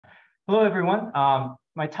Hello, everyone.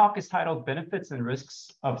 My talk is titled Benefits and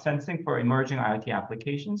Risks of Sensing for Emerging IoT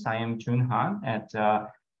Applications. I am Jun Han at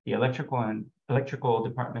the Electrical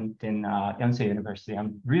Department in Yonsei University.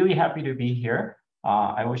 I'm really happy to be here.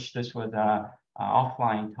 I wish this was an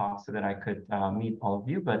offline talk so that I could meet all of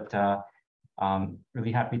you, but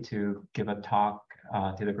really happy to give a talk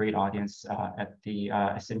to the great audience at the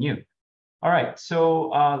SNU. All right, so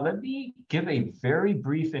let me give a very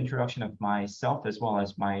brief introduction of myself as well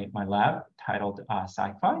as my lab titled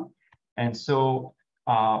Sci-Fi. And so,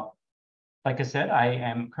 like I said, I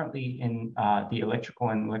am currently in the Electrical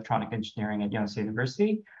and Electronic Engineering at Yonsei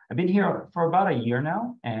University. I've been here for about a year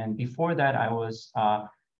now. And before that, I was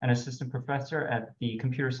an assistant professor at the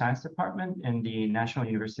Computer Science Department in the National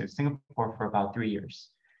University of Singapore for about 3 years.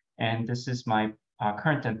 And this is my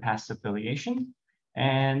current and past affiliation.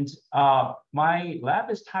 And my lab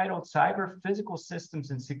is titled Cyber Physical Systems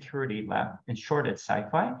and Security Lab, in short, it's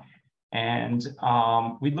Sci-Fi. And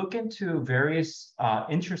we look into various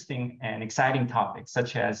interesting and exciting topics,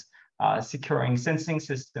 such as securing sensing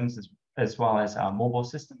systems, as well as mobile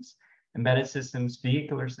systems, embedded systems,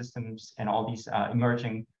 vehicular systems, and all these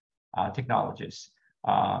emerging technologies.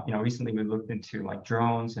 Recently we looked into like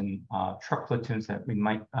drones and truck platoons that we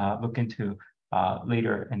might look into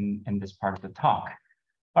later in this part of the talk.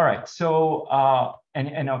 All right, so,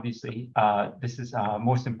 and obviously, this is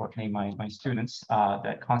most importantly my students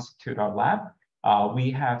that constitute our lab.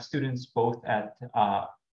 We have students both at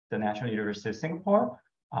the National University of Singapore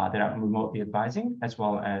that I'm remotely advising, as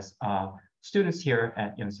well as students here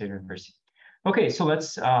at Yonsei University. Okay, so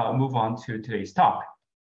let's move on to today's talk.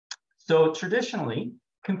 So traditionally,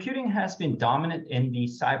 computing has been dominant in the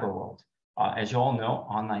cyber world. As you all know,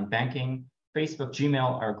 online banking, Facebook,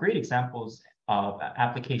 Gmail are great examples of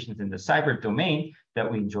applications in the cyber domain that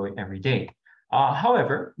we enjoy every day.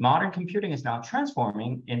 However, modern computing is now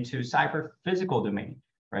transforming into cyber physical domain,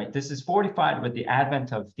 right? This is fortified with the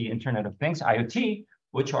advent of the Internet of Things, IoT,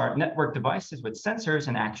 which are network devices with sensors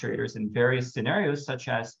and actuators in various scenarios, such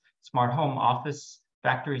as smart home, office,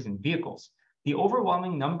 factories, and vehicles. The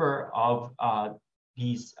overwhelming number of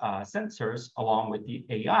these sensors, along with the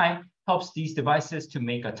AI, helps these devices to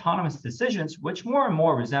make autonomous decisions, which more and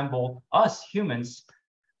more resemble us humans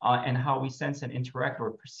and how we sense and interact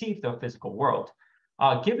or perceive the physical world.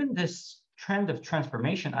 Given this trend of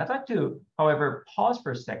transformation, I'd like to, however, pause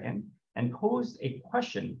for a second and pose a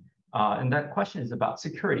question, and that question is about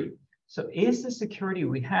security. So is the security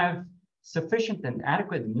we have sufficient and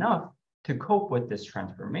adequate enough to cope with this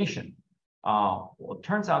transformation? Well, it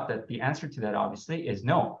turns out that the answer to that obviously is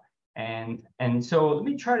no. And so let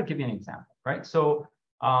me try to give you an example, right? So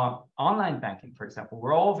online banking, for example,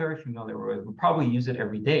 we're all very familiar with, we probably use it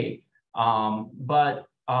every day. And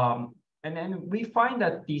then we find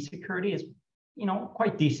that the security is,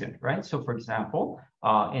 quite decent, right? So for example,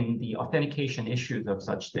 in the authentication issues of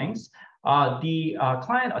such things, the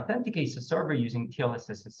client authenticates the server using TLS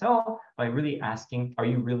SSL by really asking, are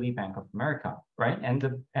you really Bank of America, right? And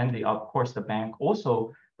of course, the bank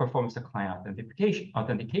also performs the client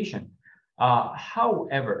authentication.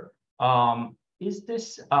 However, is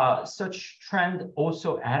this such trend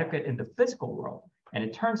also adequate in the physical world? And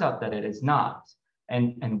it turns out that it is not.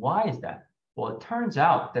 And why is that? Well, it turns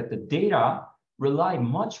out that the data rely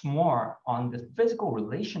much more on the physical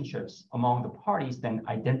relationships among the parties than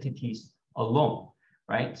identities alone,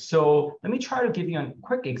 right? So let me try to give you a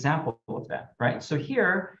quick example of that, right? So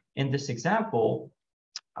here in this example,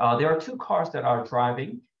 there are two cars that are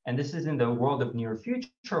driving, and this is in the world of near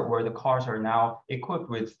future where the cars are now equipped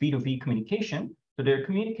with V2V communication. So they're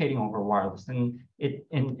communicating over wireless. And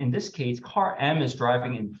in this case, car M is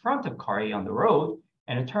driving in front of car A on the road,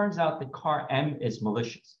 and it turns out that car M is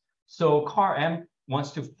malicious. So car M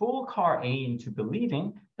wants to fool car A into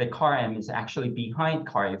believing that car M is actually behind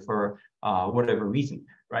car A for whatever reason,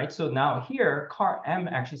 right? So now here, car M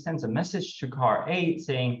actually sends a message to car A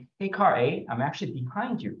saying, hey, car A, I'm actually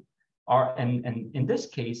behind you. And in this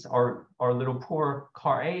case, our little poor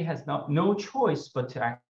car A has no choice but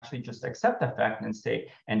to actually just accept the fact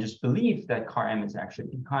and just believe that car M is actually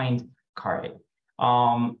behind car A.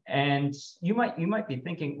 And you might be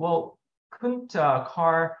thinking, well, couldn't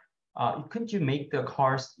you make the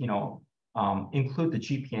cars, include the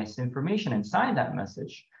GPS information and sign that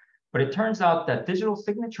message? But it turns out that digital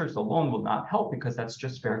signatures alone will not help because that's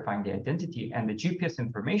just verifying the identity, and the GPS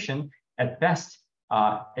information at best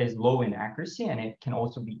is low in accuracy, and it can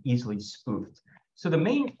also be easily spoofed. So the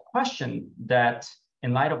main question that,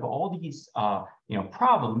 in light of all these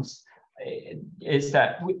problems, is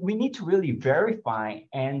that we need to really verify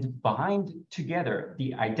and bind together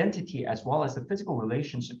the identity as well as the physical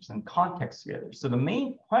relationships and context together. So the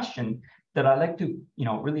main question that I'd like to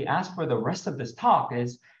really ask for the rest of this talk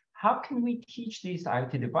is, how can we teach these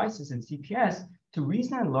IoT devices in CPS to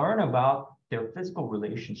reason and learn about their physical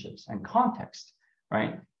relationships and context,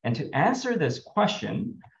 right? And to answer this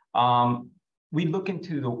question, we look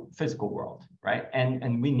into the physical world, right?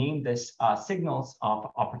 And we name this signals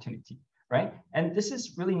of opportunity, right? And this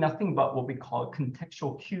is really nothing but what we call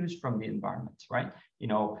contextual cues from the environment, right?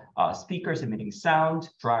 Speakers emitting sound,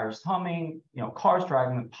 dryers humming, cars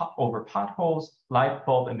driving over potholes, light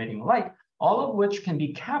bulb emitting light, all of which can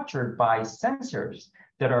be captured by sensors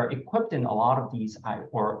that are equipped in a lot of these,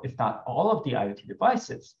 or if not all of the IoT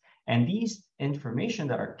devices. And these information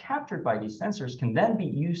that are captured by these sensors can then be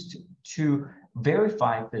used to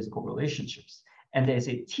verify physical relationships. And as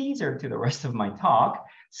a teaser to the rest of my talk,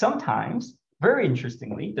 sometimes, very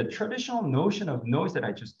interestingly, the traditional notion of noise that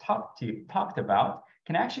I just talked about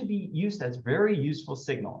can actually be used as very useful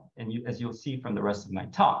signal, and as you'll see from the rest of my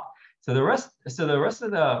talk. So the rest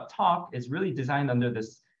of the talk is really designed under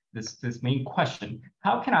this main question: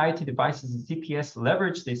 how can IoT devices and CPS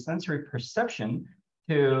leverage the sensory perception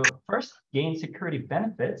to first gain security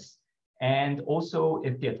benefits, and also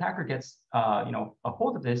if the attacker gets a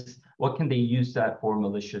hold of this, what can they use that for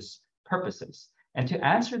malicious purposes? And to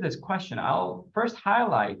answer this question, I'll first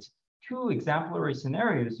highlight two exemplary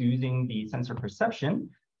scenarios using the sensor perception.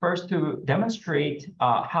 First, to demonstrate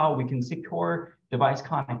how we can secure device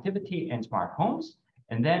connectivity in smart homes,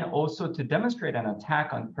 and then also to demonstrate an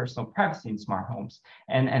attack on personal privacy in smart homes.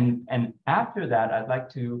 And after that, I'd like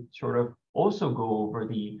to sort of also go over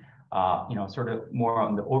the sort of more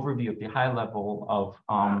on the overview of the high level of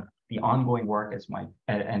the ongoing work as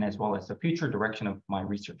well as the future direction of my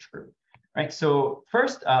research group. Right. So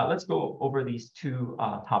first, let's go over these two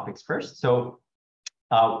topics first. So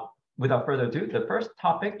without further ado, the first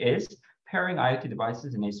topic is pairing IoT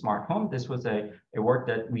devices in a smart home. This was a work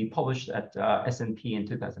that we published at SNP in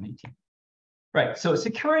 2018. Right. So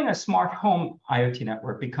securing a smart home IoT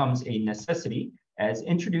network becomes a necessity, as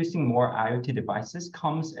introducing more IoT devices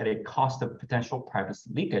comes at a cost of potential privacy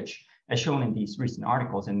leakage, as shown in these recent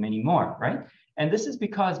articles and many more, right? And this is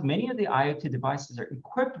because many of the IoT devices are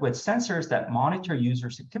equipped with sensors that monitor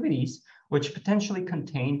users' activities, which potentially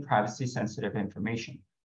contain privacy-sensitive information.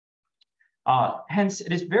 Hence,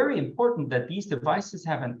 it is very important that these devices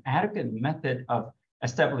have an adequate method of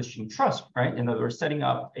establishing trust, right? In other words, setting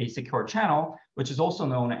up a secure channel, which is also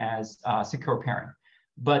known as secure pairing.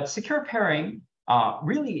 But secure pairing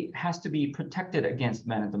really has to be protected against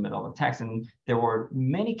man-in-the-middle attacks. And there were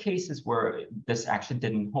many cases where this actually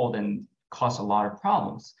didn't hold and caused a lot of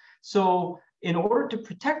problems. So in order to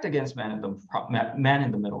protect against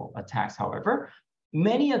man-in-the-middle attacks, however,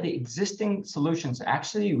 many of the existing solutions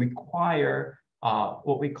actually require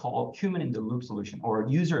what we call human-in-the-loop solution, or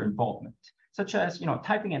user involvement, such as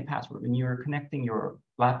typing in password. When you're connecting your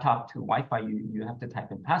laptop to Wi-Fi, you have to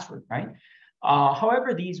type in password, right?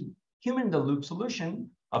 However, these human-in-the-loop solution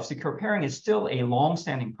of secure pairing is still a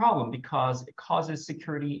long-standing problem because it causes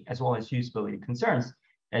security as well as usability concerns.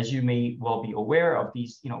 As you may well be aware of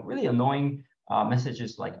these, really annoying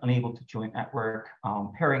messages like unable to join network,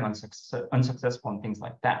 pairing unsuccessful, and things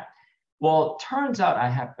like that. Well, turns out I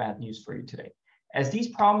have bad news for you today, as these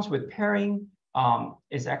problems with pairing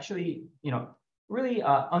is actually, really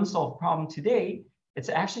an unsolved problem today. It's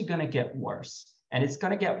actually going to get worse. And it's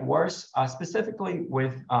going to get worse specifically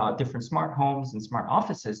with different smart homes and smart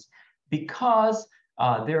offices, because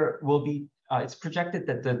there will be, it's projected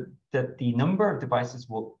that the number of devices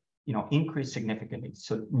will increase significantly.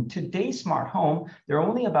 So in today's smart home, there are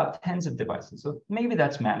only about tens of devices. So maybe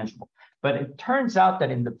that's manageable. But it turns out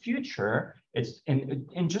that in the future, it's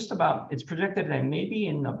projected that maybe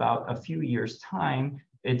in about a few years' time,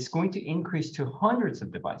 it's going to increase to hundreds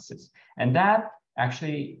of devices. And that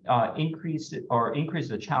actually increase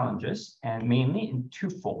the challenges, and mainly in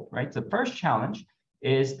twofold, right? The first challenge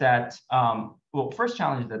is that,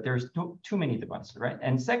 there's too many devices, right?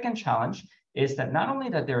 And second challenge is that not only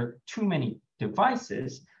that there are too many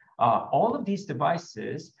devices, all of these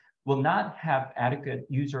devices will not have adequate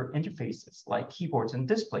user interfaces like keyboards and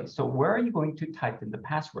displays. So where are you going to type in the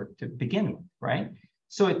password to begin with, right?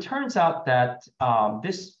 So it turns out that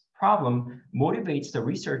this problem motivates the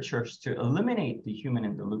researchers to eliminate the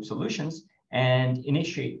human-in-the-loop solutions and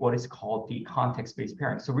initiate what is called the context-based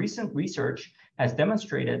pairing. So recent research has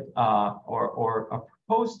demonstrated or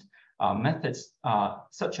proposed methods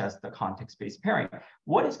such as the context-based pairing.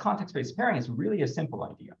 What is context-based pairing is really a simple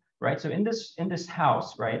idea. right? So in this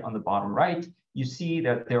house, right, on the bottom right, you see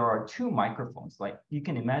that there are two microphones. Like you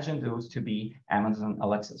can imagine those to be Amazon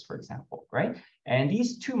Alexas, for example, right? And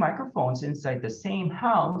these two microphones inside the same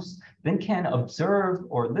house then can observe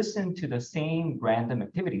or listen to the same random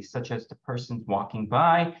activities, such as the person walking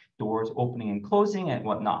by, doors opening and closing, and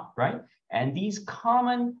whatnot, right? And these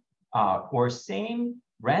common or same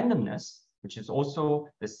randomness, which is also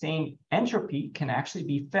the same entropy, can actually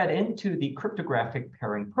be fed into the cryptographic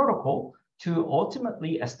pairing protocol to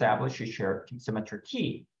ultimately establish a shared symmetric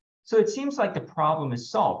key. So it seems like the problem is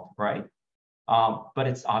solved, right? But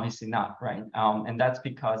it's obviously not, right? And that's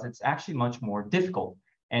because it's actually much more difficult.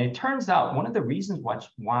 And it turns out one of the reasons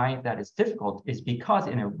why that is difficult is because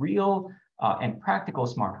in a real and practical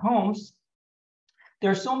smart homes, there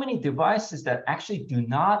are so many devices that actually do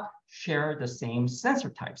not share the same sensor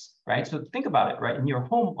types, right? So think about it, right? In your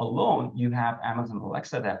home alone, you have Amazon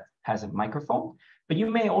Alexa that has a microphone, but you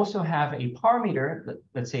may also have a power meter,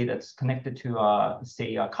 let's say that's connected to,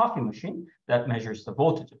 say, a coffee machine that measures the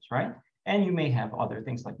voltages, right? And you may have other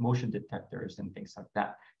things like motion detectors and things like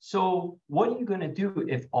that. So what are you going to do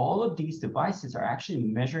if all of these devices are actually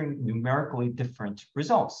measuring numerically different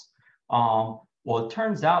results? Well, it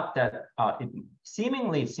turns out that it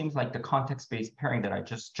seems like the context-based pairing that I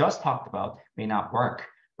just talked about may not work,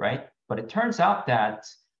 right? But it turns out that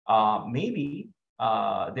maybe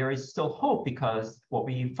there is still hope, because what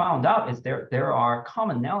we found out is there are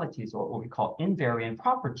commonalities, or what we call invariant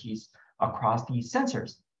properties, across these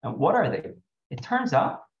sensors. And what are they? It turns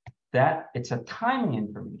out that it's a timing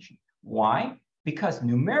information. Why? Because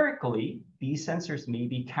numerically, these sensors may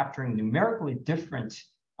be capturing numerically different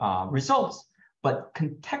results, but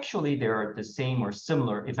contextually, they are the same or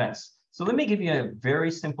similar events. So let me give you a very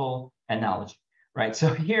simple analogy, right?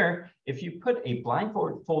 So here, if you put a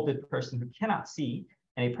blindfolded person who cannot see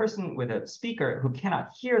and a person with a speaker who cannot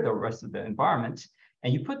hear the rest of the environment,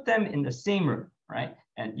 and you put them in the same room, right?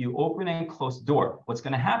 And you open and close the door, what's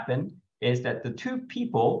going to happen is that the two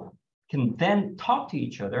people can then talk to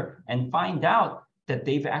each other and find out that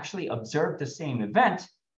they've actually observed the same event,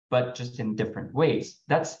 but just in different ways.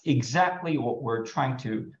 That's exactly what we're trying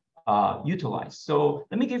to utilize. So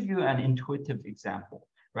let me give you an intuitive example,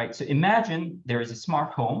 right? So imagine there is a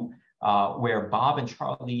smart home where Bob and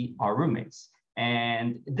Charlie are roommates.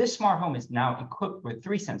 And this smart home is now equipped with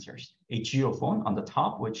three sensors: a geophone on the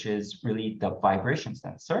top, which is really the vibration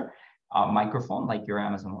sensor, a microphone like your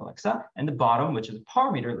Amazon Alexa, and the bottom, which is a power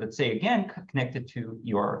meter, let's say again, connected to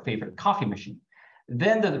your favorite coffee machine.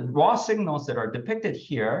 Then the raw signals that are depicted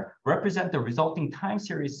here represent the resulting time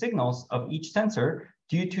series signals of each sensor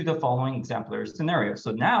due to the following exemplary scenario.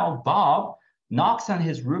 So now Bob knocks on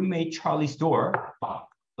his roommate Charlie's door,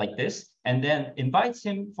 like this, and then invites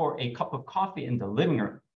him for a cup of coffee in the living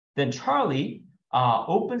room. Then Charlie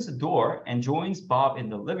opens the door and joins Bob in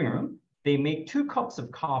the living room. They make 2 cups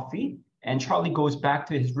of coffee, and Charlie goes back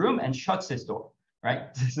to his room and shuts his door,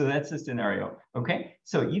 right? So that's the scenario, okay?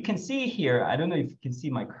 So you can see here, I don't know if you can see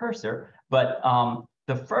my cursor, but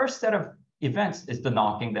the first set of events is the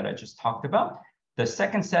knocking that I just talked about. The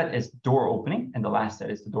second set is door opening, and the last set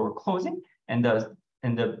is the door closing. And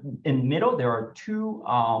in the middle, there are 2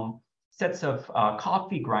 sets of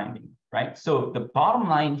coffee grinding, right? So the bottom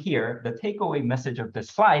line here, the takeaway message of this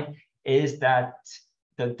slide is that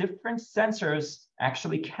the different sensors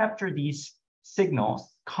actually capture these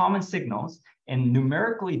signals, common signals, in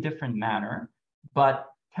numerically different manner, but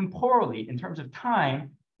temporally, in terms of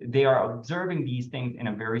time, they are observing these things in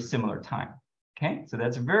a very similar time. Okay, so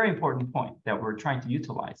that's a very important point that we're trying to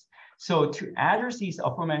utilize. So to address these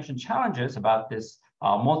aforementioned challenges about this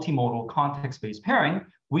multimodal context-based pairing,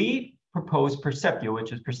 we propose Perceptio,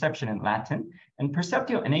 which is perception in Latin. And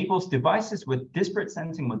Perceptio enables devices with disparate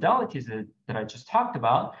sensing modalities that I just talked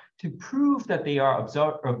about to prove that they are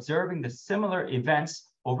observing the similar events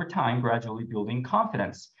over time, gradually building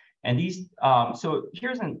confidence. And these, so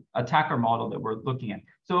here's an attacker model that we're looking at.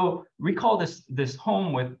 So recall this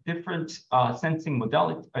home with different sensing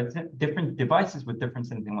modalities, different devices with different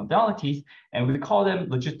sensing modalities, and we call them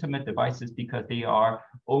legitimate devices because they are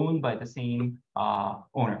owned by the same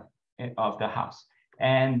owner of the house.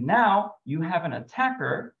 And now you have an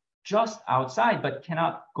attacker just outside, but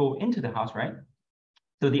cannot go into the house, right?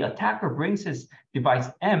 So the attacker brings his device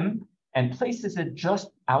M and places it just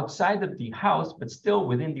outside of the house, but still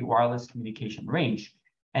within the wireless communication range.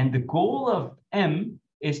 And the goal of M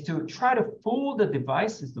is to try to fool the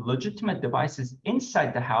devices, the legitimate devices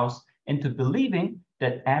inside the house, into believing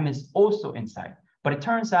that M is also inside. But it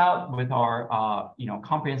turns out with our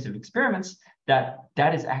comprehensive experiments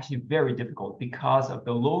that is actually very difficult because of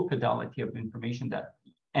the low fidelity of information that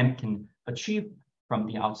M can achieve from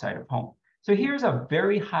the outside of home. So here's a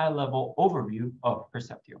very high level overview of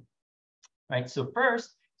Perceptio, right? So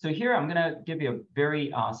here I'm gonna give you a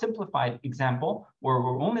very simplified example where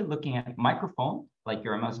we're only looking at microphone, like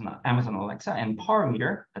your Amazon Alexa, and power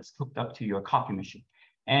meter that's hooked up to your coffee machine.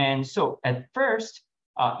 And so at first,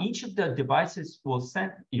 each of the devices will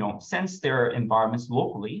sense their environments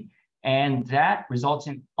locally, and that results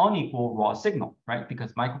in unequal raw signal, right?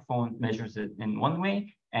 Because microphone measures it in one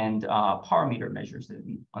way, and power meter measures it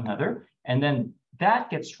in another. And then that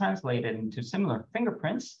gets translated into similar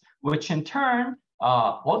fingerprints, which in turn,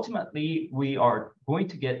 ultimately, we are going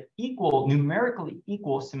to get numerically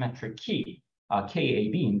equal symmetric key,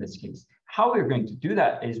 KAB in this case. How we're going to do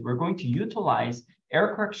that is we're going to utilize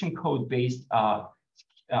error correction code-based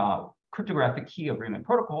cryptographic key agreement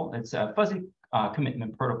protocol. It's a fuzzy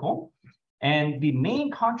commitment protocol. And the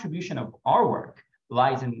main contribution of our work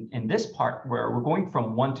lies in this part where we're going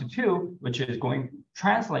from 1 to 2, which is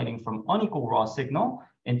translating from unequal raw signal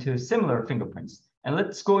into similar fingerprints. And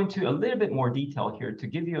let's go into a little bit more detail here to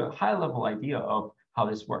give you a high level idea of how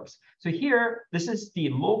this works. So here, this is the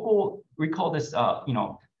local, we call this,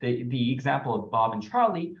 the example of Bob and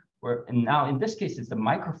Charlie, and now in this case, it's the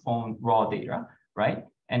microphone raw data, right?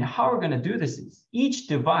 And how we're going to do this is each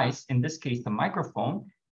device, in this case, the microphone,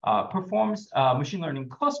 performs machine learning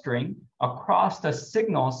clustering across the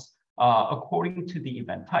signals according to the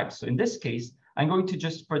event type. So in this case, I'm going to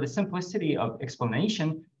just, for the simplicity of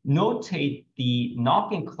explanation, notate the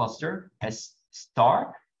knock-in cluster as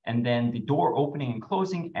star, and then the door opening and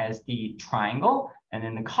closing as the triangle, and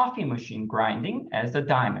then the coffee machine grinding as the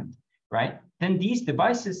diamond, right? Then these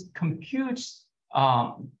devices computes,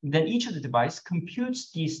 then each of the device computes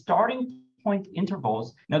the starting point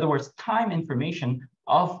intervals, in other words, time information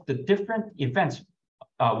of the different events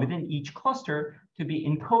within each cluster to be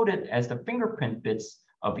encoded as the fingerprint bits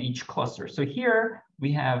of each cluster. So here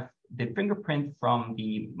we have the fingerprint from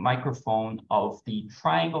the microphone of the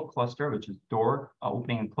triangle cluster, which is door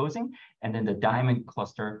opening and closing, and then the diamond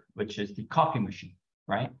cluster, which is the coffee machine,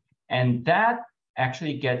 right? And that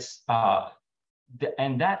actually gets,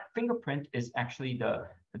 and that fingerprint is actually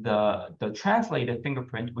the translated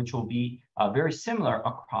fingerprint, which will be very similar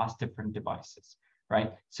across different devices,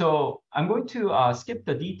 right? So I'm going to skip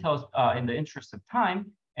the details in the interest of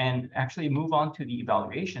time and actually move on to the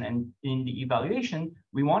evaluation. And in the evaluation,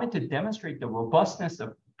 we wanted to demonstrate the robustness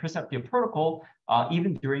of Perceptio protocol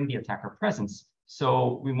even during the attacker presence.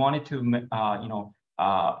 So we wanted to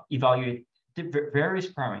evaluate various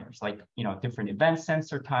parameters like different event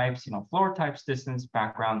sensor types, floor types, distance,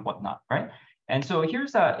 background, whatnot, right? And so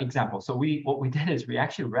here's an example. So what we did is we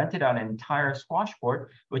actually rented out an entire squash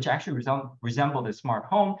board, which actually resembled a smart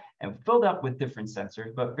home and filled up with different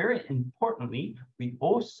sensors. But very importantly, we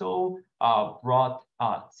also brought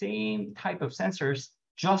same type of sensors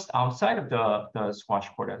just outside of the squash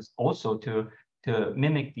board as also to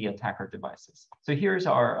mimic the attacker devices. So here's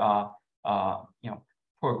our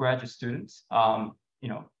for graduate students,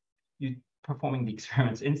 performing the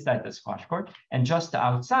experiments inside the squash court. And just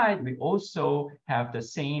outside, we also have the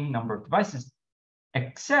same number of devices,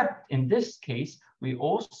 except in this case, we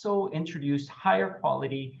also introduced higher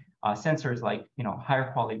quality sensors like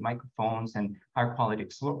higher quality microphones and higher quality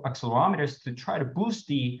accelerometers to try to boost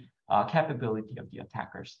the capability of the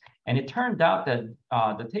attackers. And it turned out that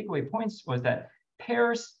the takeaway points was that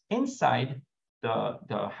pairs inside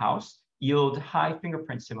the house yield high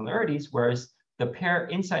fingerprint similarities, whereas the pair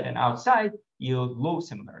inside and outside yield low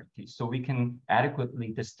similarities. So we can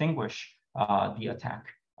adequately distinguish the attack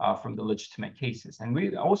from the legitimate cases. And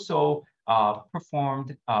we also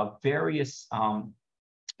performed various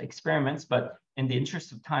experiments, but in the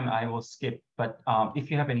interest of time, I will skip. But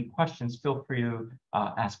if you have any questions, feel free to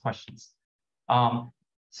ask questions.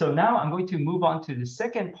 So now I'm going to move on to the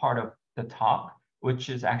second part of the talk, which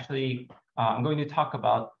is actually, I'm going to talk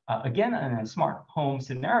about, again, in a smart home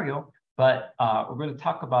scenario, but we're going to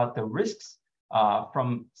talk about the risks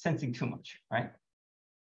from sensing too much, right?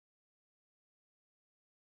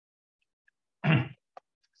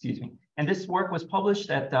 Excuse me. And this work was published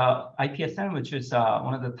at IPSN, which is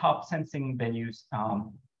one of the top sensing venues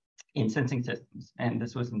in sensing systems. And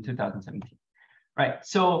this was in 2017, right?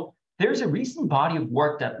 So there's a recent body of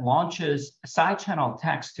work that launches side channel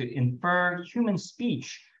attacks to infer human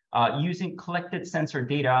speech using collected sensor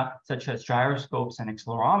data, such as gyroscopes and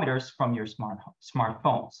accelerometers from your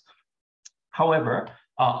smartphones. However,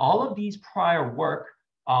 all of these prior work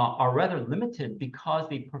are rather limited because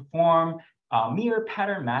they perform mere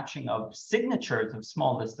pattern matching of signatures of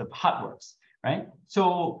small list of hotworks, right?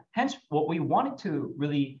 So hence what we wanted to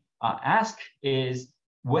really ask is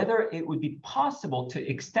whether it would be possible to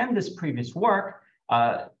extend this previous work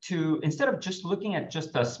to instead of just looking at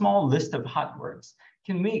just a small list of hot words,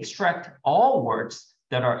 can we extract all words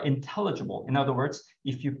that are intelligible? In other words,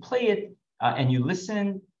 if you play it and you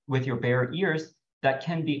listen with your bare ears, that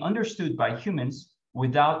can be understood by humans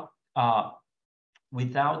without the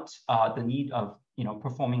need of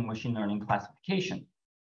performing machine learning classification.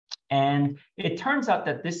 And it turns out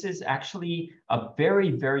that this is actually a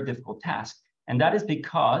very, very difficult task. And that is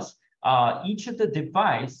because each of the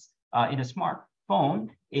device in a smartphone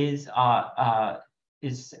is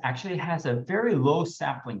actually has a very low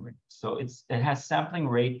sampling rate. So it has sampling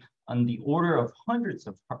rate on the order of hundreds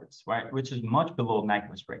of hertz, right? Which is much below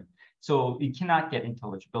Nyquist rate. So you cannot get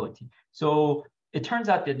intelligibility. So it turns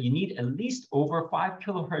out that you need at least over 5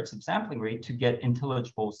 kilohertz of sampling rate to get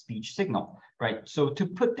intelligible speech signal, right? So to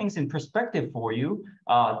put things in perspective for you,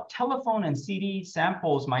 telephone and CD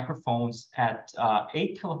samples microphones at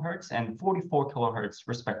 8 kilohertz and 44 kilohertz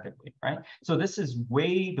respectively, right? So this is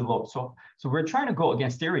way below. So we're trying to go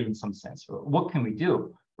against theory in some sense. What can we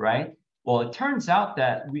do, right? Well, it turns out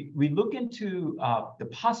that we look into the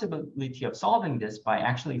possibility of solving this by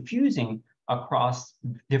actually fusing across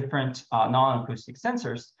different non-acoustic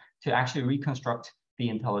sensors to actually reconstruct the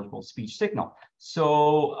intelligible speech signal.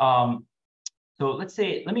 So,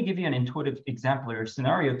 let me give you an intuitive example or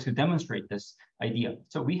scenario to demonstrate this idea.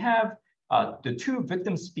 So we have the two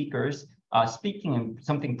victim speakers speaking in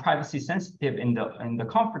something privacy sensitive in the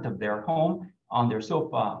comfort of their home on their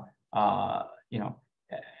sofa,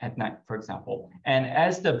 at night, for example. And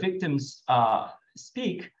as the victims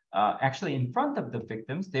speak, actually in front of the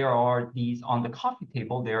victims, there are these on the coffee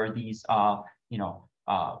table, there are these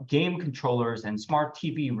game controllers and smart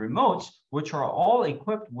TV remotes, which are all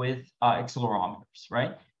equipped with accelerometers,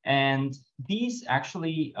 right? And these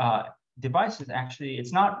actually devices,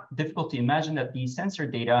 it's not difficult to imagine that these sensor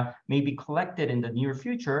data may be collected in the near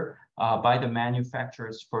future by the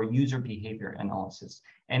manufacturers for user behavior analysis.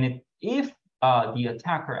 And if the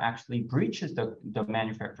attacker actually breaches the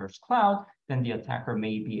manufacturer's cloud, then the attacker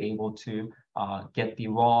may be able to get the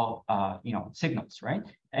raw signals, right?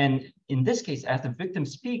 And in this case, as the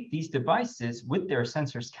victims speak, these devices with their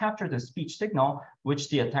sensors capture the speech signal, which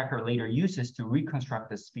the attacker later uses to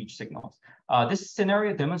reconstruct the speech signals. This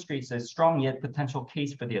scenario demonstrates a strong yet potential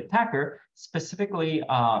case for the attacker, specifically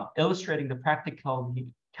illustrating the practicality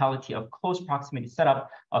of close proximity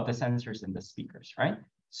setup of the sensors and the speakers, right?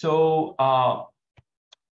 So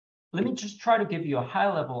let me just try to give you a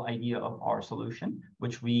high-level idea of our solution,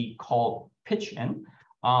 which we call pitch-in.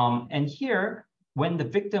 And here, when the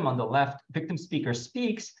victim on the left, victim speaker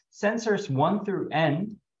speaks, sensors 1 through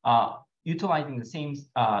n, utilizing the same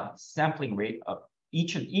sampling rate of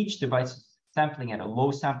each device sampling at a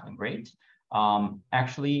low sampling rate,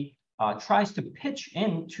 actually tries to pitch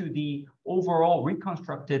into the overall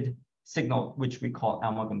reconstructed signal, which we call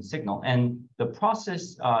amalgam signal. And the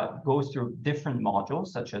process goes through different modules,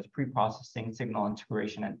 such as pre-processing, signal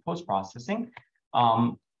integration, and post-processing.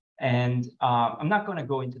 I'm not going to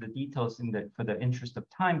go into the details for the interest of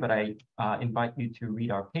time, but I invite you to read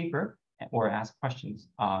our paper or ask questions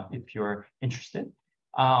if you're interested.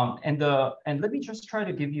 And let me just try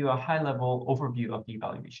to give you a high-level overview of the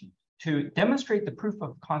evaluation. To demonstrate the proof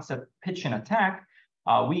of concept pitch-in attack,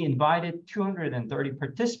 we invited 230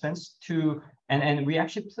 participants and we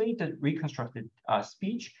actually played the reconstructed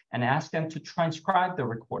speech and asked them to transcribe the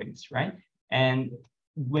recordings, right? And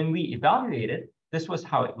when we evaluated, this was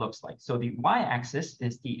how it looks like. So the y-axis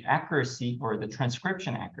is the accuracy or the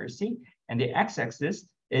transcription accuracy, and the x-axis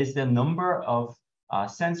is the number of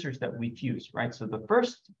sensors that we fuse, right? So the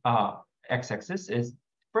first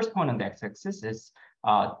first point on the x-axis is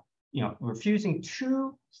we're fusing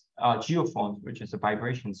two geophones, which is a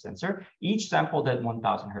vibration sensor, each sampled at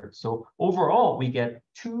 1,000 hertz. So overall, we get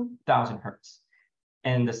 2,000 hertz.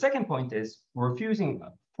 And the second point is we're fusing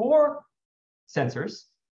 4 sensors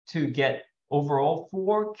to get overall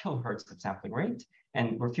 4 kilohertz of sampling rate.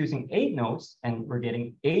 And we're fusing 8 nodes and we're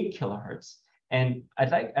getting 8 kilohertz. And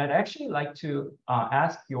I'd actually like to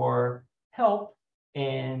ask your help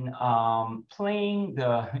in playing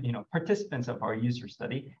the participants of our user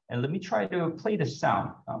study. And let me try to play the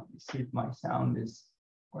sound. Let's see if my sound is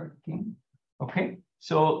working. Okay,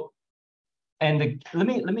 so let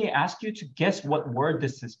me ask you to guess what word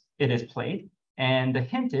it is played. And the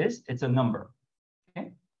hint is it's a number.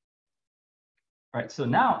 Okay. All right. So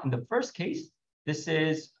now in the first case, this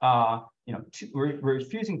is we're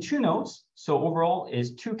fusing 2 nodes. So overall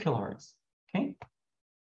is 2 kilohertz. Okay.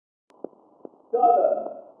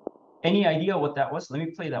 Any idea what that was? Let me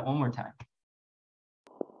play that one more time.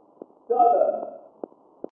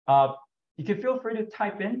 You can feel free to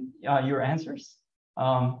type in your answers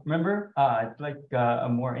Remember, it's like a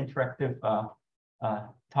more interactive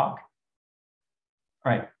talk.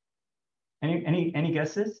 All right. Any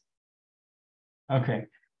guesses? Okay.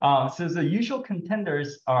 So the usual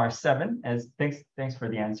contenders are 7, as thanks for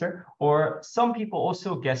the answer. Or some people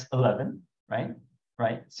also guess 11, right?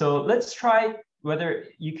 Right. So let's try whether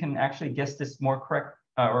you can actually guess this more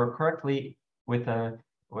correctly with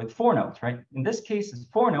 4 nodes, right? In this case, it's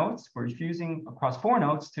 4 nodes. We're fusing across 4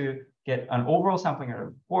 nodes to get an overall sampling rate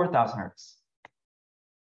of 4,000 hertz.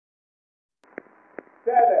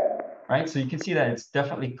 7. Right. So you can see that it's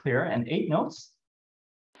definitely clear. And 8 nodes.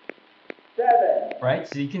 7. Right,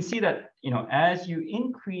 so you can see that, as you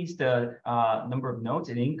increase the number of nodes,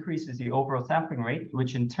 it increases the overall sampling rate,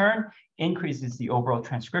 which in turn increases the overall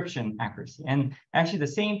transcription accuracy. And actually,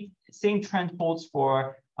 the same trend holds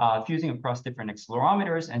for fusing across different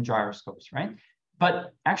accelerometers and gyroscopes, right?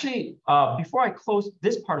 But actually, before I close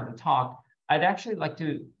this part of the talk, I'd actually like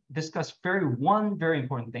to discuss one very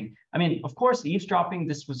important thing. I mean, of course, eavesdropping,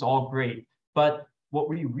 this was all great, but what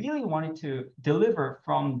we really wanted to deliver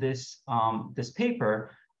from this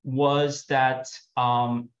paper was that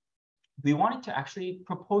we wanted to actually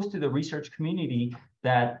propose to the research community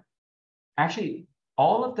that actually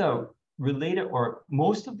all of the related or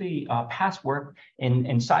most of the past work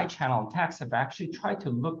in side channel attacks have actually tried to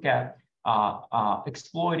look at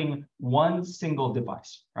exploiting one single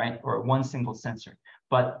device, right, or one single sensor.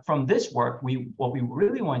 But from this work, what we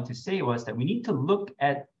really wanted to say was that we need to look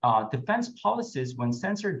at defense policies when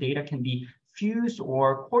sensor data can be fused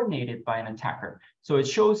or coordinated by an attacker. So it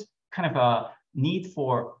shows kind of a need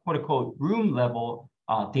for quote unquote room level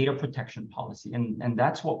data protection policy. And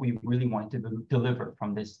that's what we really wanted to deliver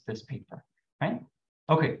from this paper, right?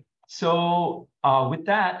 Okay, so with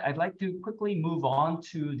that, I'd like to quickly move on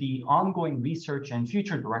to the ongoing research and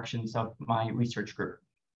future directions of my research group,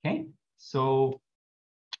 okay? So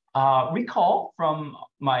recall from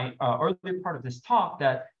my earlier part of this talk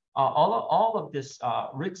that all of this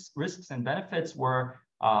risks and benefits were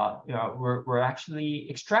actually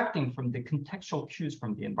extracting from the contextual cues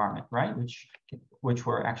from the environment, right? Which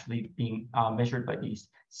were actually being measured by these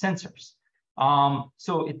sensors.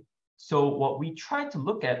 So what we tried to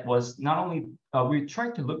look at was not only we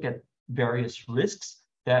tried to look at various risks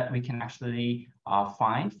that we can actually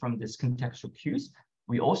find from this contextual cues.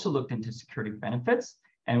 We also looked into security benefits.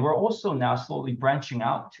 And we're also now slowly branching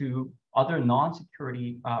out to other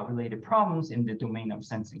non-security related problems in the domain of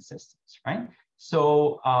sensing systems, right?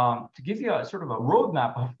 So to give you a sort of a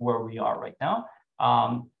roadmap of where we are right now,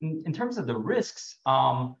 in terms of the risks,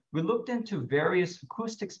 we looked into various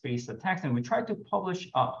acoustic-based attacks, and we tried to publish,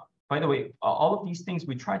 by the way, all of these things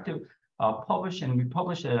we tried to publish, and we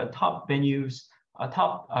published at top venues,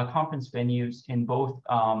 top conference venues in both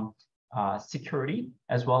security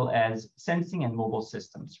as well as sensing and mobile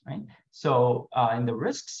systems, right? So in the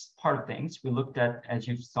risks part of things, we looked at, as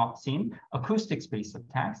you've seen, acoustics-based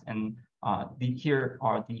attacks, and here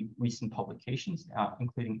are the recent publications,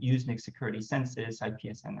 including Usenet security senses,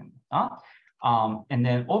 IPSN, and whatnot. And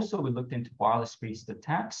then also we looked into wireless-based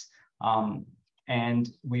attacks, and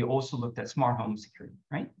we also looked at smart home security,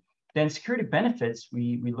 right? Then security benefits,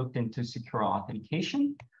 we looked into secure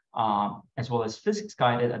authentication, as well as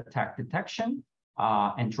physics-guided attack detection,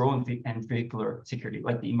 and drone and vehicular security,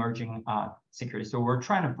 like the emerging security. So we're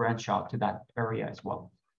trying to branch out to that area as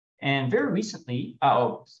well. And very recently,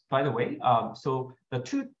 by the way, so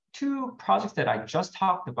the two projects that I just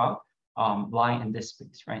talked about lie in this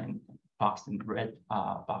space, right, boxed in the red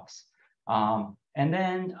box. And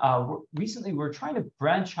then recently, we're trying to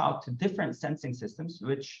branch out to different sensing systems,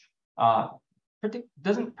 which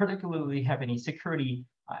doesn't particularly have any security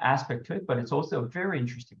aspect to it, but it's also a very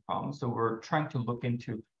interesting problem. So we're trying to look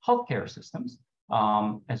into healthcare systems,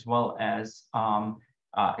 as well as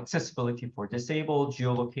accessibility for disabled,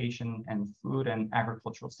 geolocation, and food and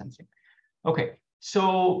agricultural sensing. Okay,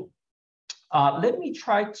 so let me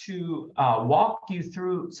try to walk you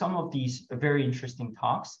through some of these very interesting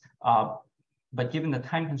talks. But given the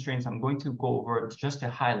time constraints, I'm going to go over just the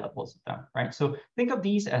high levels of them, right? So think of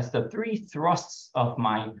these as the 3 thrusts of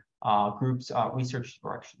my group's research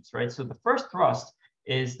directions, right? So the first thrust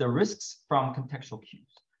is the risks from contextual cues,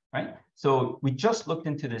 right? So we just looked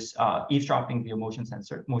into this eavesdropping via motion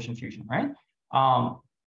sensor, motion fusion, right?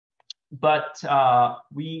 But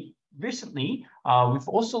we recently, we've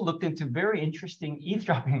also looked into very interesting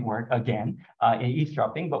eavesdropping work again, in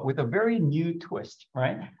eavesdropping, but with a very new twist,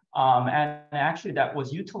 right? And actually that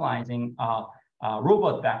was utilizing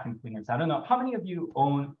robot vacuum cleaners. I don't know, how many of you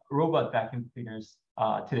own robot vacuum cleaners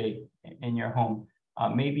today in your home?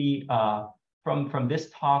 Maybe from this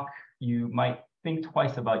talk, you might think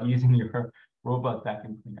twice about using your robot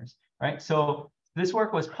vacuum cleaners, right? So this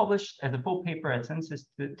work was published as a full paper at Census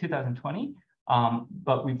 2020,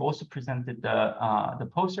 but we've also presented the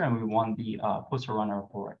poster, and we won the poster runner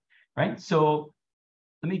award, right? So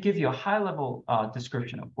let me give you a high-level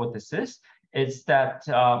description of what this is. It's that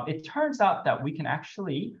it turns out that we can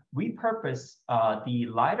actually repurpose the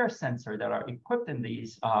LiDAR sensor that are equipped in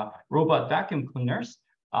these robot vacuum cleaners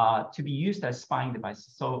to be used as spying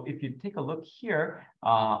devices. So if you take a look here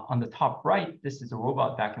on the top right, this is a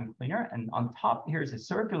robot vacuum cleaner, and on top here is a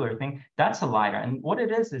circular thing. That's a LiDAR, and what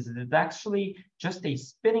it is it's actually just a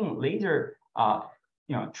spinning laser,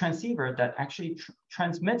 transceiver that actually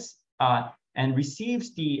transmits and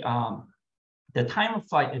receives the time of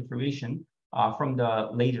flight information from the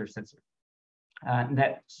laser sensor. And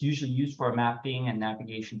that's usually used for mapping and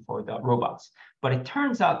navigation for the robots. But it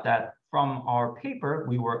turns out that from our paper,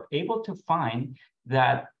 we were able to find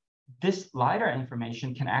that this LiDAR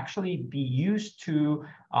information can actually be used to,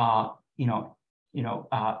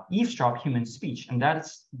 eavesdrop human speech. And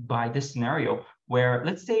that's by this scenario where,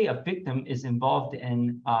 let's say, a victim is involved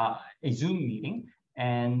in a Zoom meeting,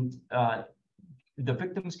 and the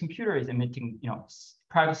victim's computer is emitting,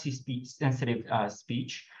 privacy sensitive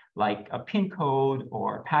speech, like a PIN code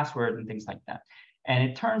or password and things like that. And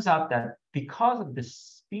it turns out that because of this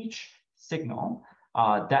speech signal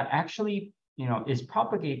that actually, is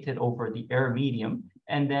propagated over the air medium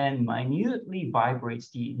and then minutely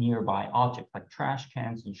vibrates the nearby object, like trash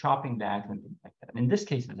cans and shopping bags and things like that. In this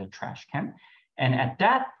case, it's a trash can. And at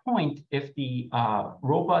that point, if the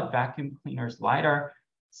robot vacuum cleaner's LiDAR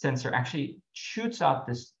sensor actually shoots out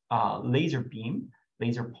this laser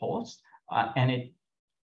pulse, and it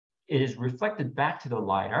is reflected back to the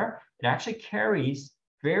LiDAR, it actually carries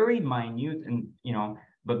very minute and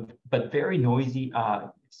but very noisy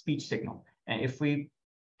speech signal. And if we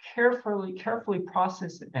carefully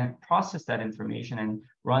process that information and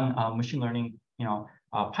run a machine learning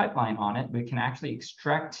pipeline on it, we can actually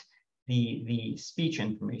extract the speech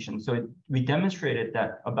information. So we demonstrated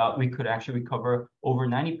that we could actually recover over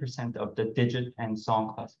 90% of the digit and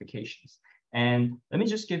song classifications. And let me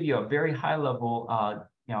just give you a very high level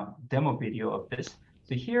demo video of this.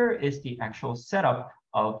 So here is the actual setup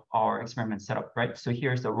of our experiment setup, right? So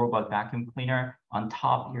here's the robot vacuum cleaner. On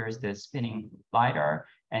top, here's the spinning LiDAR.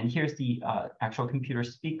 And here's the actual computer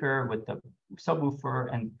speaker with the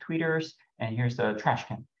subwoofer and tweeters. And here's the trash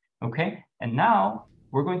can, okay? And now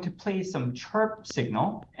we're going to play some chirp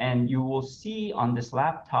signal, and you will see on this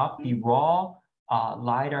laptop the raw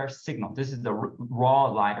LiDAR signal. This is the raw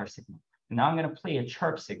LiDAR signal. And now I'm going to play a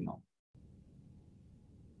chirp signal.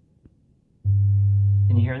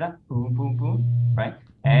 Can you hear that? Boom, boom, boom, right?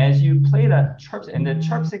 As you play that chirp, and the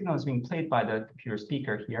chirp signal is being played by the computer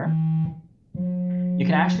speaker here, you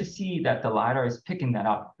can actually see that the LiDAR is picking that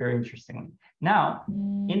up very interestingly. Now,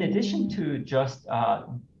 in addition to just,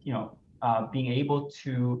 being able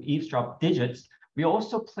to eavesdrop digits, we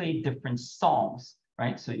also play different songs,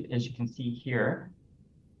 right? So as you can see here,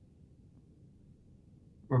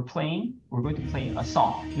 we're going to play a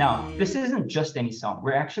song. Now, this isn't just any song.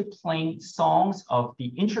 We're actually playing songs of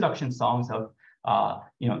the introduction songs of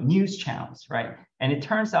news channels, right? And it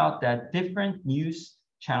turns out that different news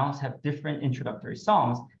channels have different introductory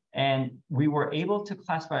songs. And we were able to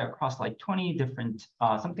classify across like 20 different,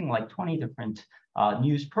 something like 20 different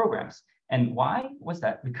news programs. And why was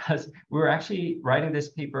that? Because we were actually writing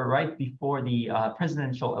this paper right before the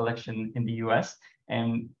presidential election in the US.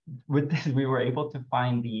 And with this, we were able to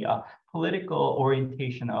find the political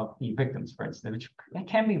orientation of the victims, for instance, which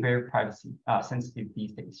can be very privacy sensitive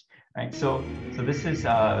these days, right? So this was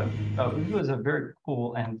a very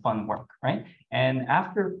cool and fun work, right? And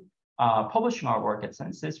after publishing our work at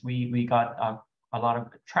Census, we got a lot of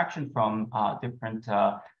traction from different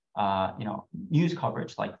news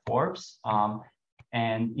coverage like Forbes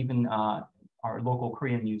and even our local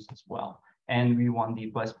Korean news as well. And we won the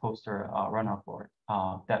Best Poster Runner Award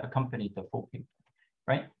that accompanied the full paper,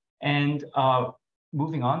 right? And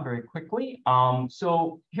moving on very quickly.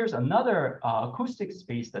 So here's another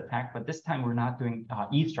acoustic-based attack, but this time we're not doing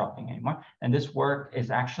eavesdropping anymore. And this work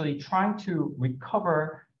is actually trying to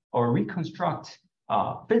recover or reconstruct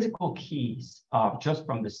physical keys just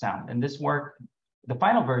from the sound. And this work, the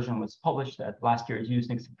final version was published at last year's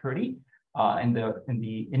Using Security, and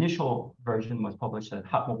the initial version was published at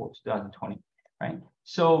Hot Mobile 2020, right?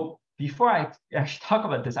 So before I actually talk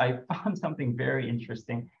about this, I found something very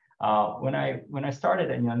interesting. When I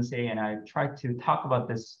started at Yonsei and I tried to talk about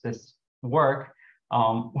this work,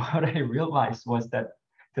 what I realized was that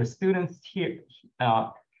the students here,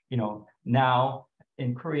 now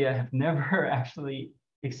in Korea have never actually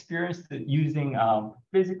experienced using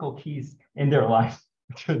physical keys in their life,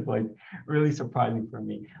 which was like really surprising for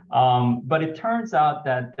me. But it turns out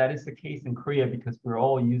that that is the case in Korea because we're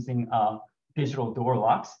all using digital door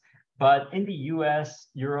locks. But in the US,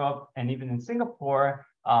 Europe, and even in Singapore,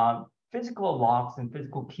 physical locks and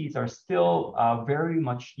physical keys are still very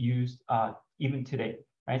much used even today,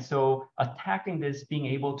 right? So attacking this, being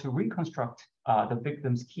able to reconstruct the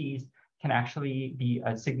victim's keys can actually be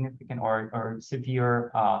a significant or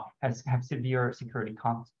severe, have severe security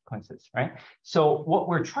consequences, right? So what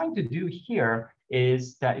we're trying to do here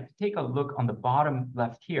is that if you take a look on the bottom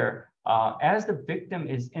left here, as the victim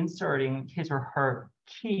is inserting his or her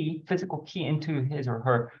key, physical key into his or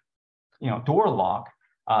her, door lock,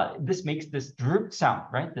 this makes this droop sound,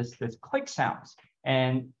 right? This click sounds.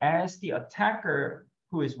 And as the attacker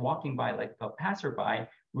who is walking by, like a passerby,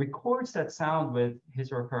 records that sound with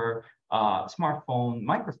his or her smartphone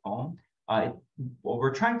microphone, what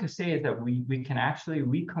we're trying to say is that we can actually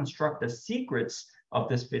reconstruct the secrets of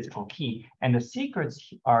this physical key. And the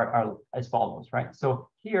secrets are as follows, right? So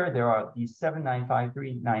here there are these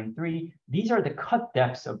 795393. These are the cut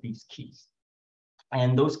depths of these keys.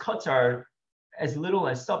 And those cuts are as little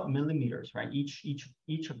as sub-millimeters, right?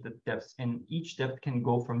 Each of the depths, and each depth can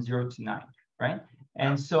go from 0 to 9, right?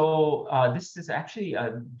 And so this is actually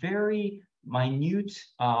a very minute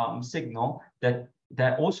signal that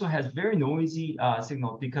also has very noisy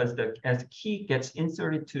signal, because as the key gets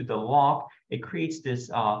inserted to the lock, it creates this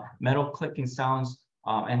metal clicking sounds,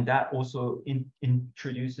 and that also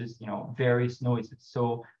introduces various noises.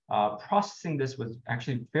 So processing this was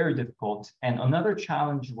actually very difficult. And another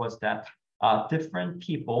challenge was that different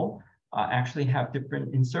people actually have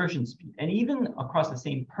different insertion speed, and even across the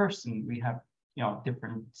same person, we have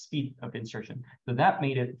different speed of insertion. So that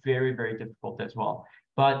made it very, very difficult as well.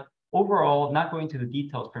 But overall, not going to the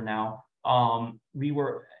details for now, we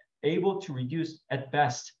were able to reduce at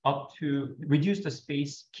best reduce the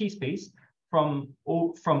key space from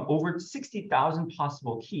over 60,000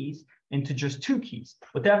 possible keys into just 2 keys.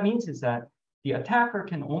 What that means is that the attacker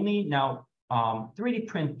can only now 3D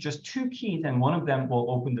print just 2 keys, and one of them will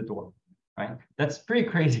open the door, right? That's pretty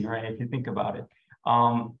crazy, right? If you think about it.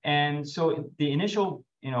 And so the initial,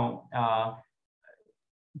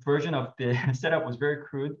 version of the setup was very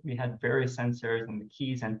crude. We had various sensors and the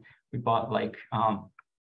keys, and we bought like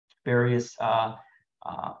various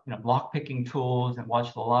lock picking tools and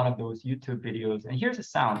watched a lot of those YouTube videos. And here's a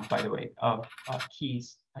sound, by the way, of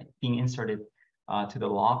keys being inserted to the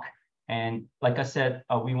lock. And like I said,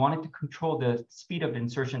 we wanted to control the speed of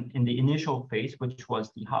insertion in the initial phase, which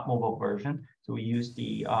was the hot mobile version. So we used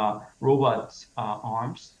the robot's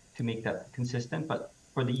arms to make that consistent. But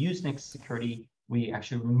for the Usenix security, we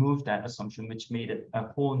actually removed that assumption, which made it a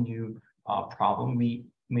whole new problem. We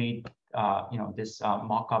made this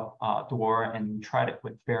mock-up door and tried it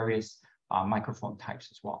with various microphone types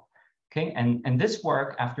as well. Okay, and this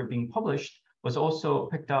work, after being published, was also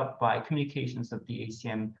picked up by communications of the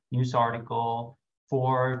ACM news article,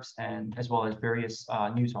 Forbes, and as well as various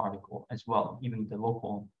news article as well, even the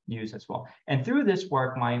local news as well. And through this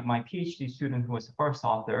work, my PhD student, who was the first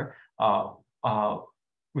author,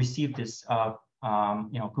 received this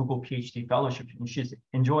Google PhD fellowship, and she's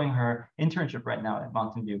enjoying her internship right now at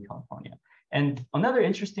Mountain View, California. And another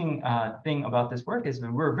interesting thing about this work is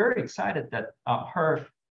that we're very excited that our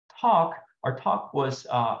talk was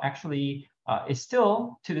actually is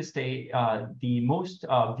still to this day the most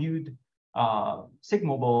viewed SIG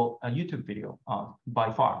Mobile YouTube video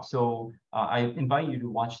by far. So I invite you to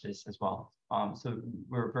watch this as well. So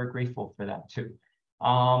we're very grateful for that too.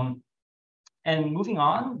 And moving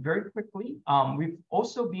on very quickly, we've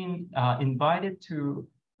also been invited to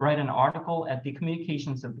write an article at the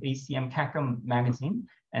Communications of ACM CACM magazine.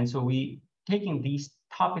 And so taking these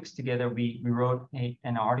topics together, we wrote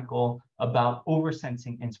an article about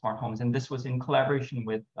oversensing in smart homes. And this was in collaboration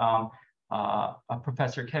with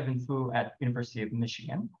Professor Kevin Fu at University of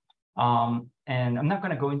Michigan. And I'm not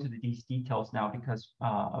going to go into these details now because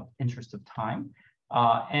of interest of time.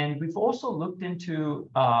 And we've also looked into,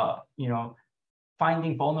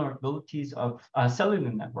 finding vulnerabilities of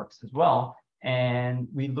cellular networks as well. And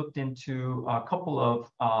we looked into a couple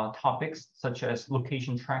of topics, such as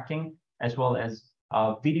location tracking, as well as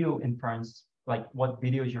video inference, like what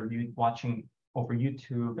videos you're watching over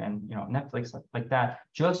YouTube and Netflix, like that,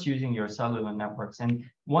 just using your cellular networks. And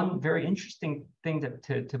one very interesting thing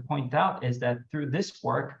to point out is that through this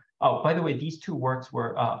work, oh, by the way, these 2 works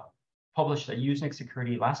were published at Usenix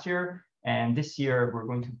Security last year, and this year we're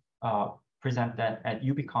going to present that at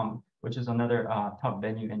UbiCom, which is another top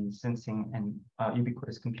venue in sensing and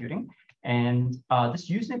ubiquitous computing. And this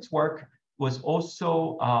Usenix work was also,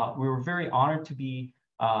 we were very honored to be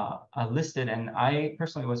listed, and I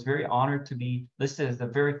personally was very honored to be listed as the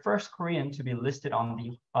very first Korean to be listed on the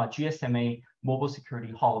GSMA Mobile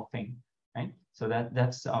Security Hall of Fame, right? So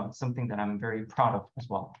that's something that I'm very proud of as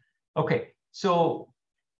well. Okay, so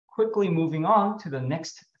quickly moving on to the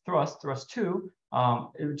next thrust 2,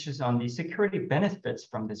 which is on the security benefits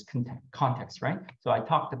from this context, right? So I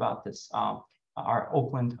talked about this, our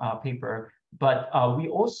Oakland paper, but we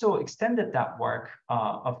also extended that work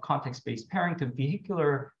of context-based pairing to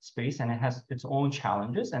vehicular space, and it has its own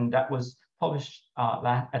challenges, and that was published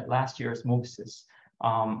at last year's MOVSIS.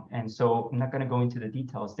 And so I'm not going to go into the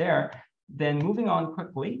details there. Then moving on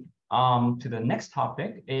quickly to the next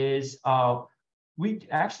topic is we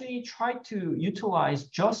actually tried to utilize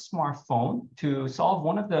just smartphone to solve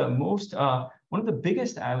one of the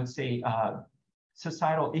biggest, I would say,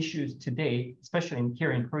 societal issues today, especially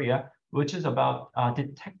here in Korea, which is about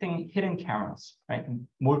detecting hidden cameras, right?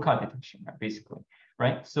 몰카 detection, right? Basically,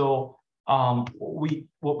 right? So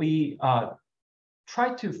what we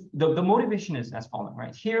try to, the motivation is as following,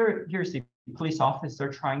 right? Here's the police officer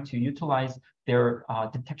trying to utilize their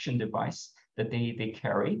detection device that they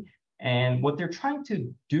carry. And what they're trying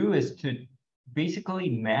to do is to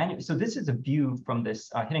basically so this is a view from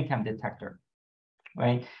this hidden cam detector,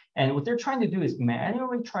 right? And what they're trying to do is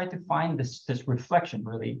manually try to find this reflection,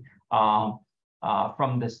 really,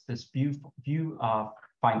 from this view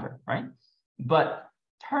finder, right? But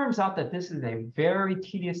turns out that this is a very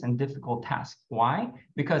tedious and difficult task. Why?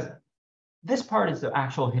 Because this part is the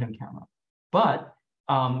actual hidden camera, but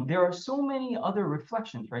there are so many other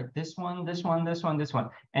reflections, right? This one, this one, this one, this one,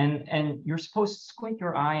 and you're supposed to squint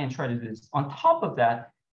your eye and try to do this. On top of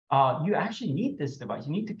that, you actually need this device.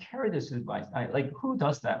 You need to carry this device. Like, who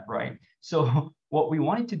does that, right? So what we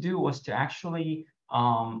wanted to do was to actually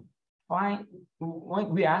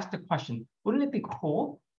we asked the question, wouldn't it be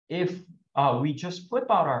cool if we just flip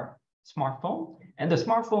out our smartphone and the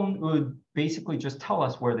smartphone would basically just tell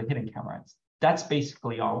us where the hidden camera is? That's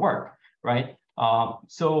basically our work, right?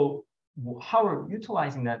 So how we're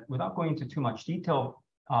utilizing that, without going into too much detail,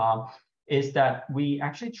 is that we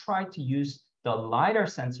actually try to use the LiDAR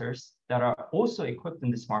sensors that are also equipped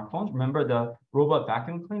in the smartphones. Remember the robot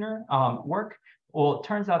vacuum cleaner work? Well, it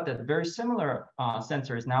turns out that very similar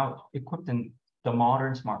sensor is now equipped in the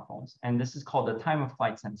modern smartphones. And this is called the time of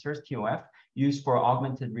flight sensors, TOF, used for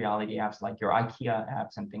augmented reality apps like your IKEA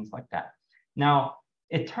apps and things like that. Now,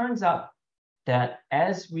 it turns out that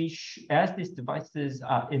as these devices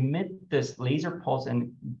emit this laser pulse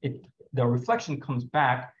and the reflection comes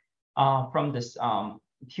back from this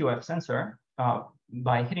TOF sensor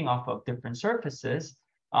by hitting off of different surfaces,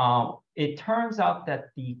 it turns out that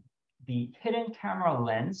the hidden camera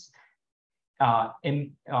lens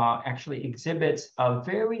actually exhibits a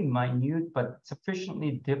very minute but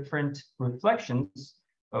sufficiently different reflections,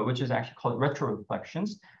 which is actually called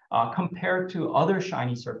retroreflections, compared to other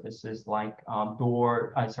shiny surfaces like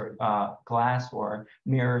glass or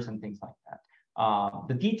mirrors and things like that.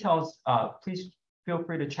 The details, please feel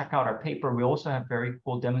free to check out our paper. We also have very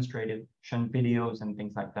cool demonstration videos and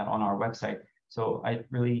things like that on our website. So I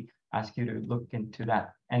really ask you to look into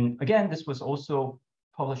that. And again, this was also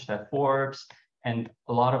published at Forbes and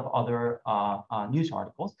a lot of other news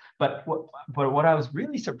articles. But what I was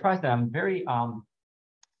really surprised, and I'm very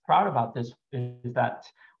proud about this, is that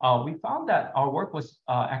we found that our work was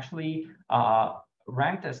actually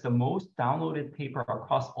ranked as the most downloaded paper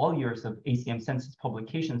across all years of ACM census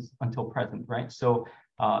publications until present, right? So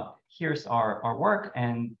here's our work,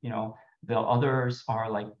 and the others are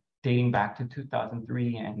like dating back to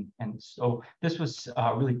 2003, and so this was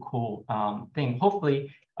a really cool thing.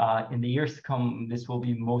 Hopefully, in the years to come, this will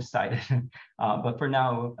be most cited, but for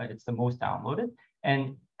now, it's the most downloaded.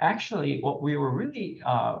 And actually, what we were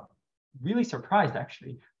really surprised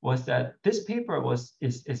actually was that this paper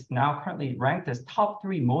is now currently ranked as top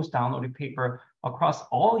 3 most downloaded paper across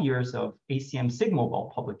all years of ACM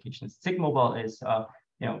SIGMobile publications. SIGMobile is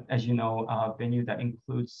as you know, a venue that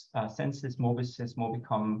includes Census, MOVSIS,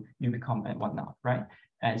 Mobicom, Ubicom, and whatnot, right?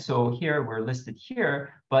 And so here we're listed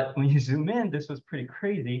here, but when you zoom in, this was pretty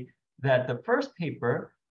crazy that the first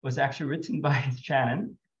paper was actually written by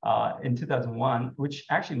Shannon in 2001, which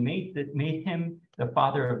actually made him the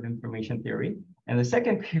father of information theory. And the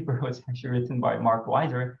second paper was actually written by Mark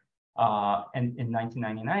Weiser in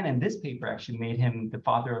 1999, and this paper actually made him the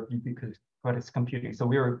father of ubiquitous computing. So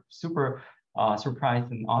we were super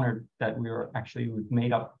surprised and honored that we've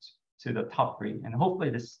made up to the top 3, and hopefully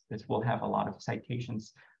this will have a lot of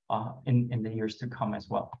citations in the years to come as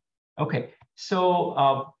well. Okay,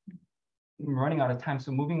 so running out of time,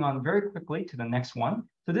 so moving on very quickly to the next one.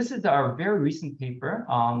 So this is our very recent paper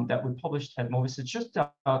that we published at Movis just a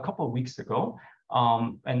couple of weeks ago.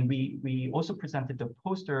 And we also presented the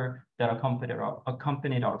poster that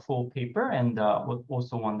accompanied our full paper, and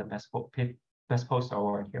also won the best poster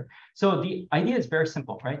award here. So the idea is very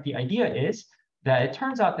simple, right? The idea is that it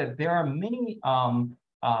turns out that there are many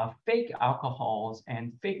fake alcohols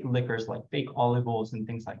and fake liquors, like fake olive oils and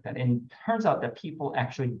things like that. And it turns out that people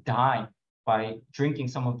actually die by drinking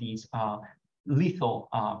some of these lethal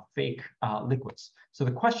fake liquids. So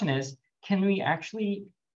the question is, can we actually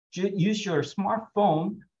use your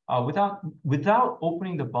smartphone without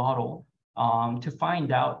opening the bottle to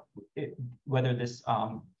find out whether this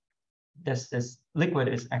liquid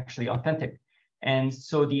is actually authentic? And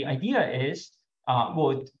so the idea is,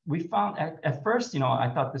 well, we found at first, I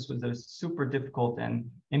thought this was a super difficult and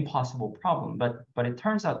impossible problem, but it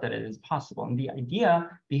turns out that it is possible. And the idea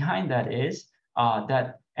behind that is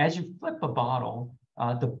that as you flip a bottle,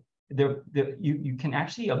 you can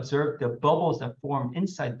actually observe the bubbles that form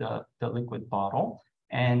inside the liquid bottle.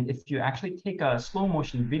 And if you actually take a slow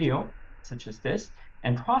motion video, such as this,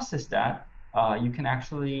 and process that, you can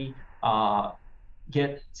actually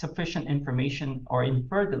get sufficient information or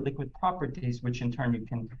infer the liquid properties, which in turn you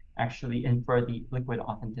can actually infer the liquid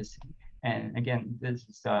authenticity. And again, this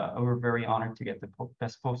is we're very honored to get the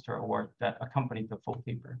best poster award that accompanied the full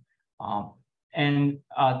paper.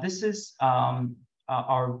 This is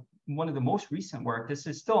one of the most recent work. This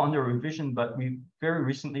is still under revision, but we very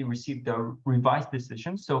recently received a revised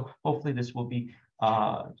decision. So hopefully this will be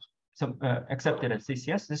accepted at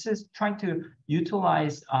CCS. This is trying to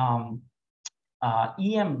utilize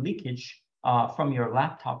EM leakage from your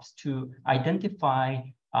laptops to identify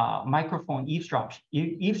microphone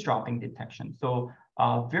eavesdropping detection. So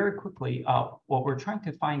very quickly, what we're trying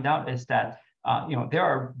to find out is that there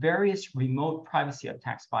are various remote privacy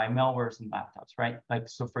attacks by malwares and laptops, right? Like,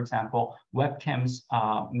 so for example, webcams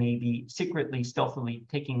may be secretly, stealthily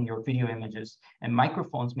taking your video images, and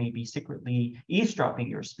microphones may be secretly eavesdropping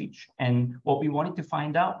your speech. And what we wanted to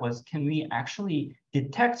find out was, can we actually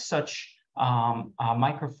detect such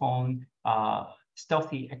microphone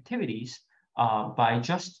stealthy activities by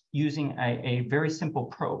just using a very simple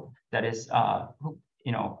probe that is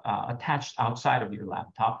attached outside of your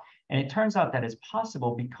laptop. And it turns out that it's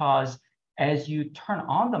possible because as you turn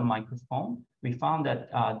on the microphone, we found that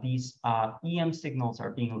these EM signals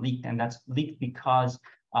are being leaked, and that's leaked because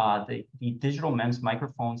the digital MEMS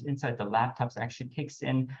microphones inside the laptops actually takes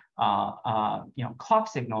in clock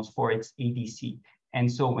signals for its ADC. And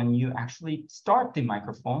so when you actually start the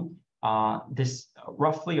microphone, this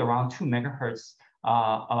roughly around 2 megahertz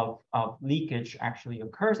of leakage actually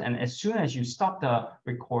occurs. And as soon as you stop the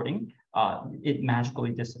recording, it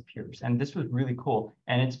magically disappears. And this was really cool.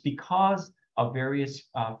 And it's because of various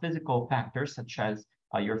physical factors, such as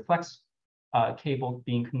your flex cable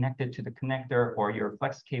being connected to the connector, or your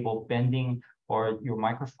flex cable bending, or your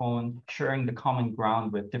microphone sharing the common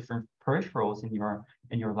ground with different peripherals in your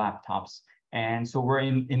laptops. And so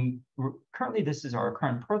currently this is our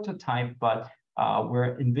current prototype, but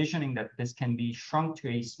we're envisioning that this can be shrunk to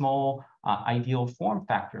a small ideal form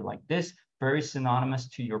factor like this, very synonymous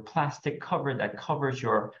to your plastic cover that covers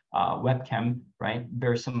your webcam, right?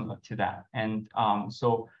 Very similar to that. And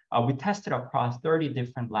so we tested across 30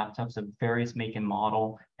 different laptops of various make and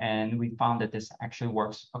model, and we found that this actually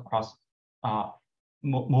works across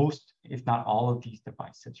most, if not all, of these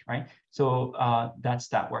devices, right? So that's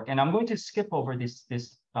that work. And I'm going to skip over this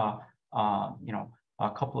a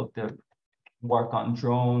couple of the work on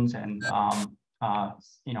drones and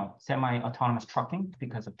semi-autonomous trucking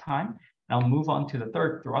because of time. And I'll move on to the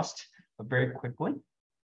third thrust very quickly.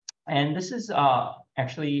 And this is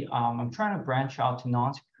actually, I'm trying to branch out to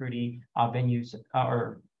non-security venues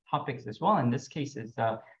or topics as well. In this case, is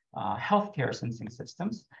healthcare sensing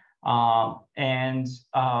systems. And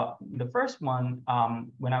the first one,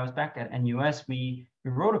 when I was back at NUS, we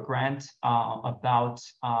wrote a grant about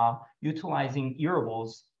utilizing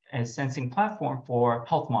earables as sensing platform for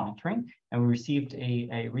health monitoring. And we received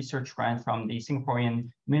a research grant from the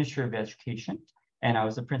Singaporean Ministry of Education. And I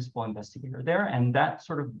was the principal investigator there. And that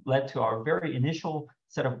sort of led to our very initial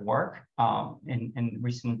set of work in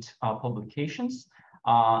recent publications.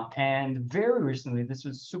 And very recently, this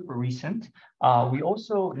was super recent, we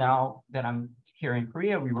also, now that I'm here in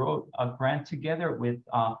Korea, we wrote a grant together with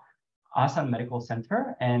Asan Medical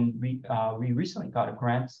Center, and we recently got a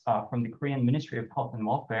grant from the Korean Ministry of Health and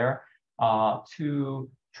Welfare to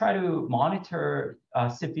try to monitor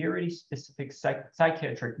severity-specific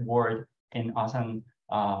psychiatric ward in Asan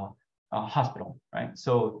hospital, right?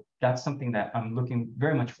 So that's something that I'm looking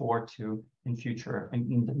very much forward to in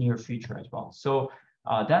the near future as well. So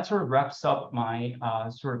that sort of wraps up my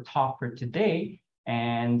sort of talk for today.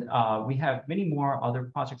 And we have many more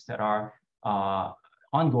other projects that are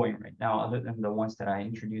ongoing right now, other than the ones that I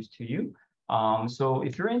introduced to you. So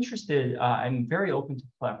if you're interested, I'm very open to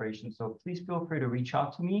collaboration. So please feel free to reach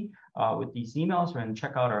out to me with these emails and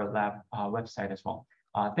check out our lab website as well.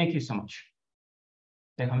 Thank you so much.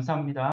 네, 감사합니다.